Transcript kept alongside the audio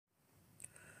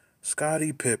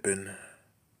Scottie Pippen,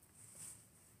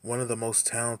 one of the most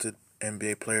talented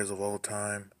NBA players of all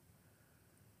time,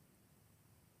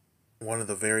 one of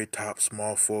the very top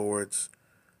small forwards,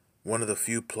 one of the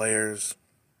few players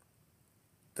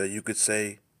that you could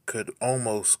say could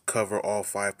almost cover all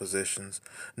five positions.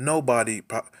 Nobody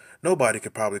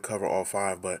could probably cover all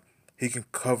five, but he can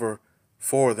cover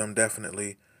four of them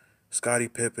definitely. Scottie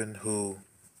Pippen, who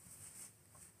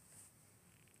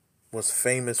was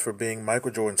famous for being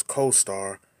Michael Jordan's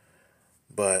co-star,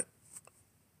 but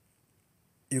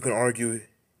you can argue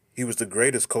he was the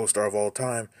greatest co-star of all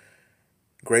time.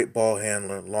 Great ball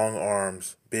handler, long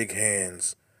arms, big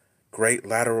hands, great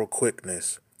lateral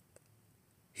quickness.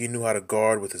 He knew how to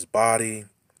guard with his body.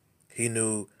 He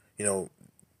knew,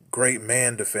 great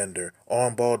man defender,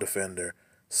 on ball defender,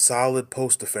 solid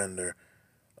post defender,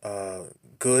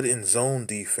 good in zone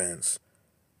defense.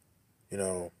 You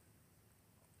know,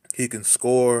 he can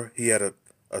score. He had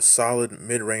a solid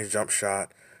mid range jump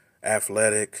shot,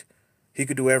 athletic. He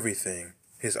could do everything.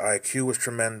 His IQ was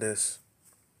tremendous.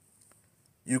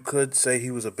 You could say he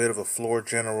was a bit of a floor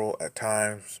general at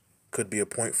times, could be a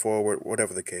point forward,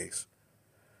 whatever the case.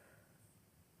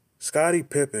 Scottie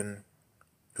Pippen,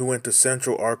 who went to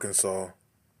Central Arkansas,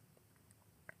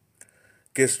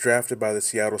 gets drafted by the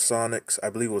Seattle Sonics, I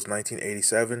believe it was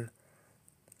 1987.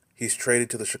 He's traded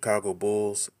to the Chicago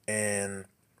Bulls, and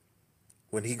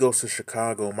when he goes to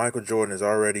Chicago, Michael Jordan is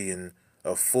already in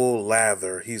a full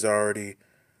lather. He's already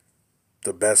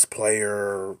the best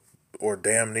player, or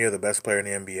damn near the best player in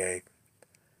the NBA.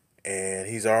 And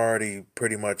he's already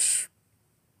pretty much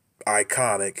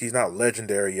iconic. He's not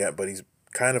legendary yet, but he's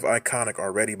kind of iconic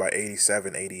already by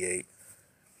 87, 88.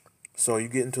 So you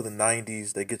get into the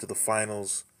 90s, they get to the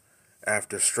finals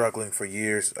after struggling for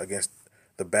years against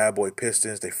the bad boy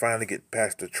Pistons. They finally get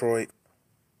past Detroit.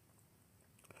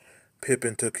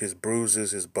 Pippen took his bruises,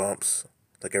 his bumps,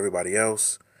 like everybody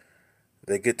else.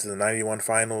 They get to the 91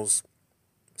 finals.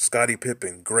 Scottie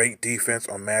Pippen, great defense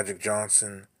on Magic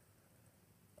Johnson.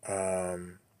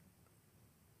 The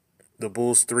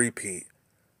Bulls three-peat.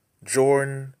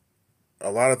 Jordan,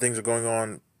 a lot of things are going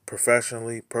on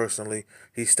professionally, personally.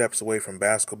 He steps away from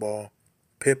basketball.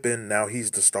 Pippen, now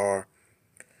he's the star.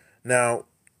 Now,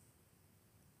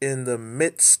 in the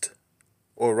midst,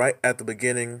 or right at the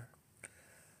beginning,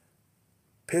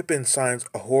 Pippen signs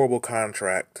a horrible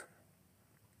contract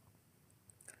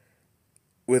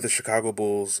with the Chicago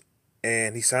Bulls,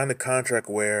 and he signed a contract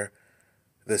where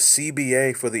the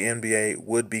CBA for the NBA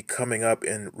would be coming up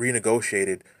and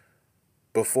renegotiated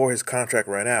before his contract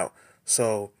ran out.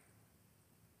 So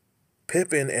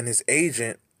Pippen and his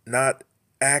agent, not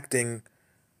acting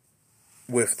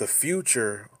with the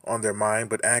future on their mind,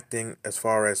 but acting as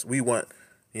far as we want,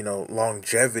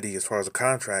 longevity as far as a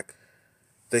contract,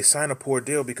 they sign a poor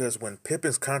deal because when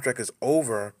Pippen's contract is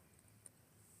over,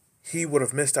 he would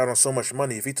have missed out on so much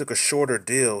money. If he took a shorter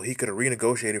deal, he could have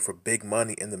renegotiated for big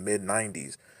money in the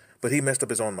mid-90s. But he messed up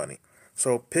his own money.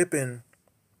 So Pippen,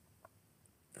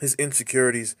 his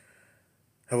insecurities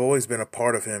have always been a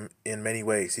part of him in many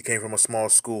ways. He came from a small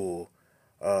school.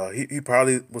 He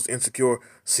probably was insecure.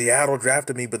 Seattle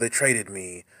drafted me, but they traded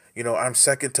me. I'm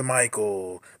second to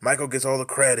Michael. Michael gets all the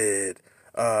credit.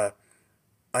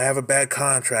 I have a bad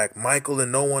contract. Michael and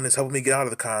no one is helping me get out of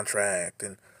the contract.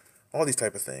 And all these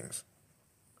type of things.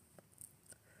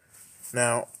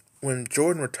 Now, when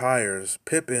Jordan retires,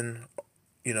 Pippen,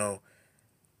 it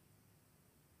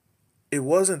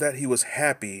wasn't that he was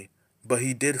happy, but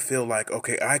he did feel like,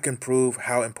 okay, I can prove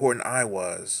how important I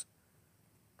was.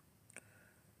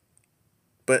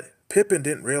 But Pippen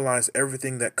didn't realize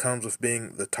everything that comes with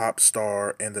being the top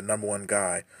star and the number one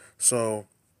guy. So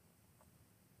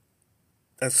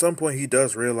at some point he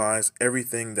does realize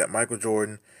everything that Michael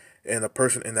Jordan and the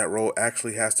person in that role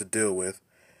actually has to deal with.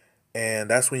 And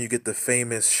that's when you get the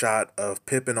famous shot of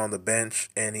Pippen on the bench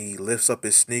and he lifts up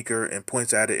his sneaker and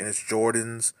points at it and it's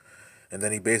Jordan's. And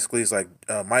then he basically is like,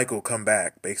 Michael, come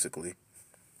back, basically.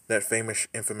 That famous,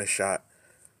 infamous shot.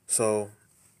 So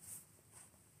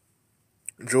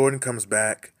Jordan comes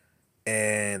back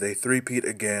and they three-peat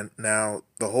again. Now,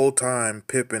 the whole time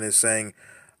Pippen is saying,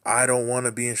 I don't want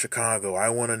to be in Chicago. I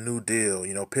want a new deal.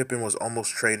 Pippen was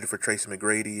almost traded for Tracy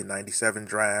McGrady in '97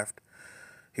 draft.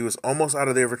 He was almost out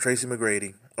of there for Tracy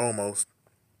McGrady. Almost.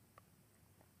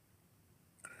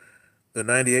 The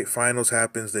 98 finals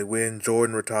happens. They win.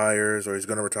 Jordan retires, or he's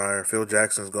going to retire. Phil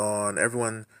Jackson's gone.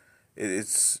 Everyone,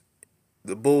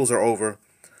 the Bulls are over.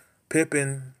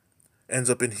 Pippen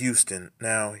ends up in Houston.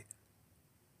 Now,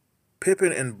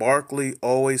 Pippen and Barkley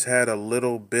always had a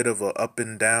little bit of a up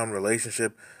and down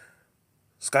relationship.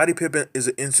 Scottie Pippen is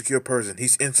an insecure person.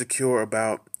 He's insecure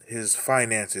about his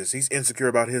finances. He's insecure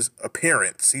about his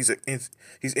appearance. He's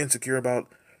insecure about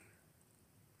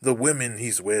the women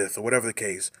he's with, or whatever the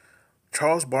case.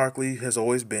 Charles Barkley has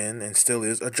always been and still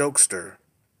is a jokester.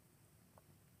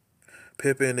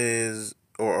 Pippen is,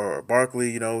 or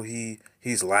Barkley,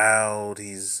 he's loud.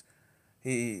 He's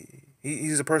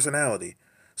a personality.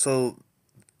 So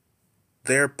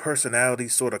their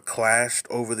personalities sort of clashed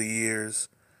over the years,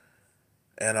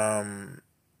 and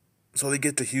so they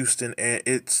get to Houston, and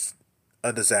it's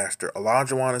a disaster.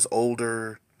 Olajuwon is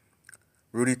older.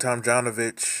 Rudy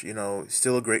Tomjanovich,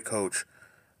 still a great coach.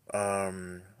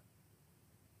 Um,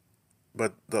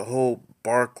 but the whole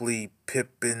Barkley,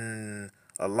 Pippen,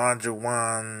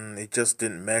 Olajuwon, it just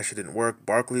didn't mesh. It didn't work.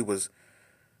 Barkley was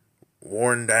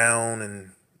worn down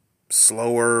and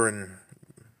slower, and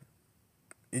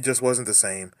he just wasn't the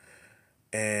same.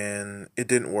 And it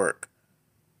didn't work.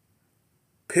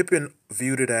 Pippen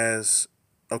viewed it as,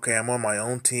 okay, I'm on my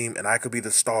own team and I could be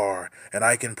the star and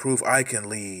I can prove I can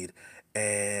lead.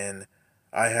 And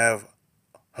I have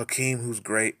Hakeem, who's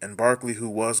great, and Barkley, who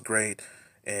was great,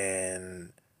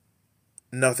 and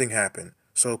nothing happened.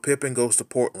 So Pippen goes to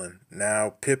Portland.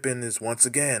 Now Pippen is once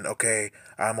again, okay,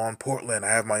 I'm on Portland.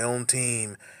 I have my own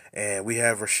team, and we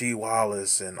have Rasheed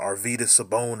Wallace and Arvydas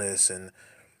Sabonis, and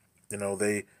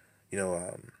they,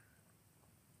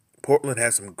 Portland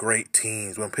had some great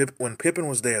teams. When Pippen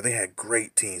was there, they had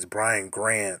great teams. Brian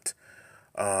Grant,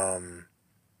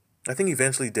 I think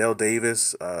eventually Dale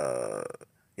Davis,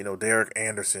 Derek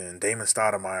Anderson, Damon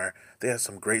Stoudemire. They had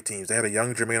some great teams. They had a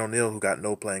young Jermaine O'Neal who got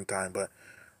no playing time, but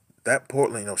that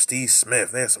Portland, Steve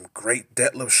Smith, they had some great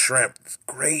Detlef Schrempf,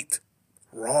 great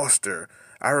roster.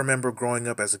 I remember growing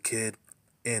up as a kid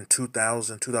in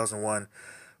 2000, 2001,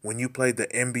 when you played the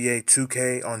NBA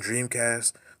 2K on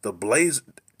Dreamcast, the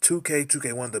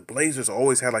 2K1, the Blazers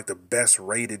always had like the best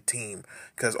rated team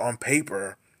because on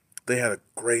paper they had a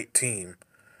great team.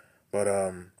 But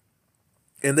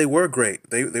and they were great.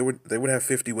 They would have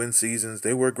 50-win seasons.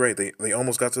 They were great. They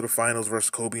almost got to the finals versus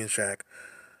Kobe and Shaq.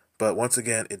 But once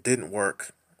again, it didn't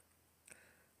work.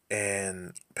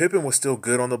 And Pippen was still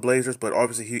good on the Blazers, but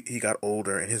obviously he got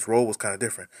older and his role was kind of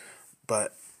different.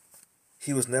 But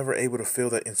he was never able to feel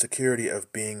that insecurity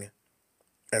of being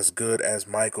as good as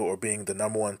Michael or being the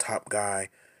number one top guy,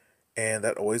 and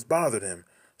that always bothered him.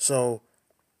 So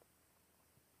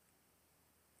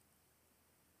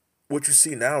what you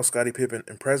see now, Scottie Pippen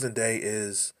in present day,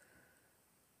 is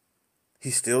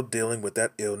he's still dealing with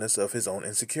that illness of his own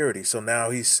insecurity. So now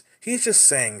he's just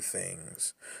saying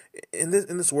things. In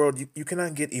this world, you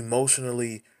cannot get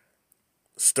emotionally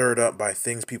stirred up by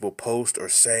things people post or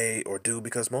say or do,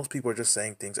 because most people are just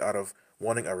saying things out of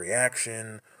wanting a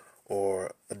reaction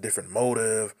or a different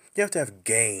motive. You have to have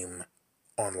game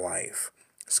on life.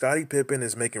 Scottie Pippen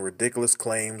is making ridiculous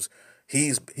claims.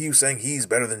 He was saying he's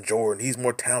better than Jordan. He's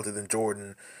more talented than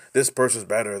Jordan. This person's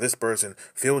better. This person,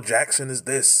 Phil Jackson, is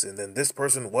this, and then this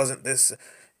person wasn't this.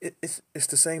 It's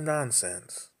the same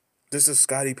nonsense. This is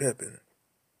Scottie Pippen.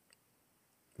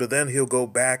 But then he'll go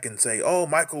back and say, "Oh,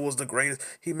 Michael was the greatest."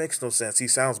 He makes no sense. He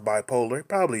sounds bipolar. He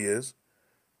probably is.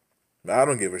 I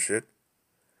don't give a shit.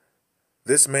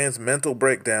 This man's mental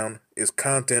breakdown is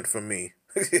content for me.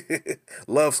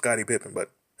 Love Scottie Pippen,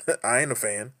 but I ain't a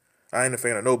fan. I ain't a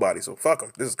fan of nobody, so fuck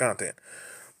him. This is content.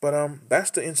 But that's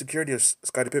the insecurity of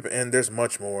Scottie Pippen, and there's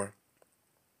much more.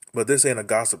 But this ain't a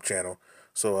gossip channel,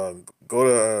 so go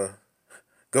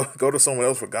to someone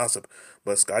else for gossip.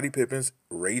 But Scottie Pippen's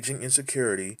raging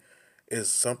insecurity is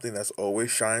something that's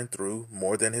always shined through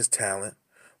more than his talent,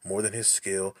 more than his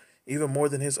skill, even more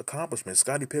than his accomplishments.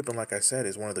 Scottie Pippen, like I said,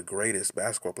 is one of the greatest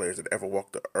basketball players that ever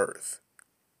walked the earth.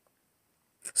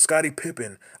 Scottie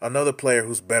Pippen, another player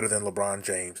who's better than LeBron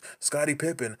James. Scottie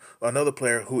Pippen, another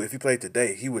player who, if he played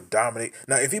today, he would dominate.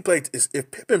 Now, if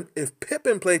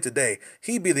Pippen played today,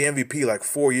 he'd be the MVP like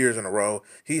 4 years in a row.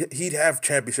 He'd have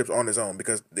championships on his own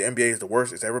because the NBA is the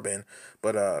worst it's ever been.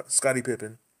 But Scottie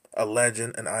Pippen, a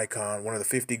legend, an icon, one of the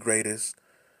 50 greatest.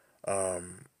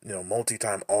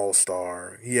 Multi-time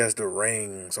All-Star. He has the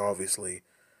rings, obviously.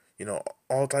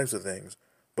 All types of things.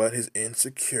 But his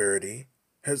insecurity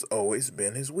has always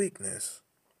been his weakness.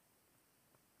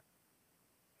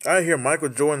 I hear Michael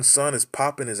Jordan's son is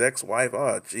popping his ex-wife.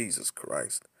 Oh, Jesus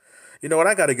Christ. You know what?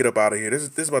 I got to get up out of here.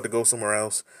 This is about to go somewhere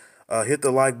else. Hit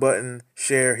the like button,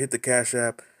 share, hit the Cash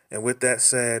App. And with that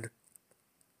said,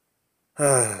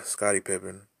 Scottie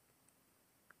Pippen.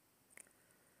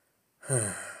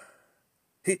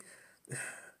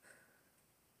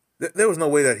 There was no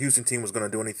way that Houston team was going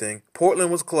to do anything. Portland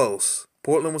was close.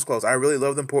 I really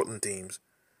love them Portland teams.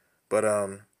 But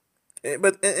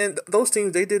those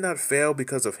teams, they did not fail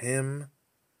because of him.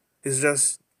 It's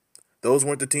just those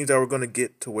weren't the teams that were going to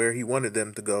get to where he wanted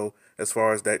them to go as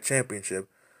far as that championship.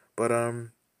 But I,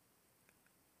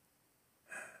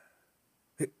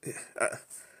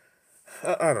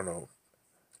 I don't know.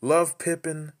 Love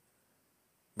Pippen,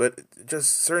 but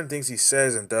just certain things he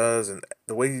says and does, and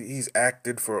the way he's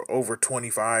acted for over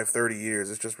 25, 30 years,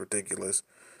 it's just ridiculous.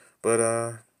 But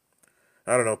I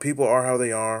don't know. People are how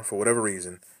they are for whatever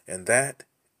reason, and that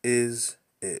is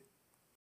it.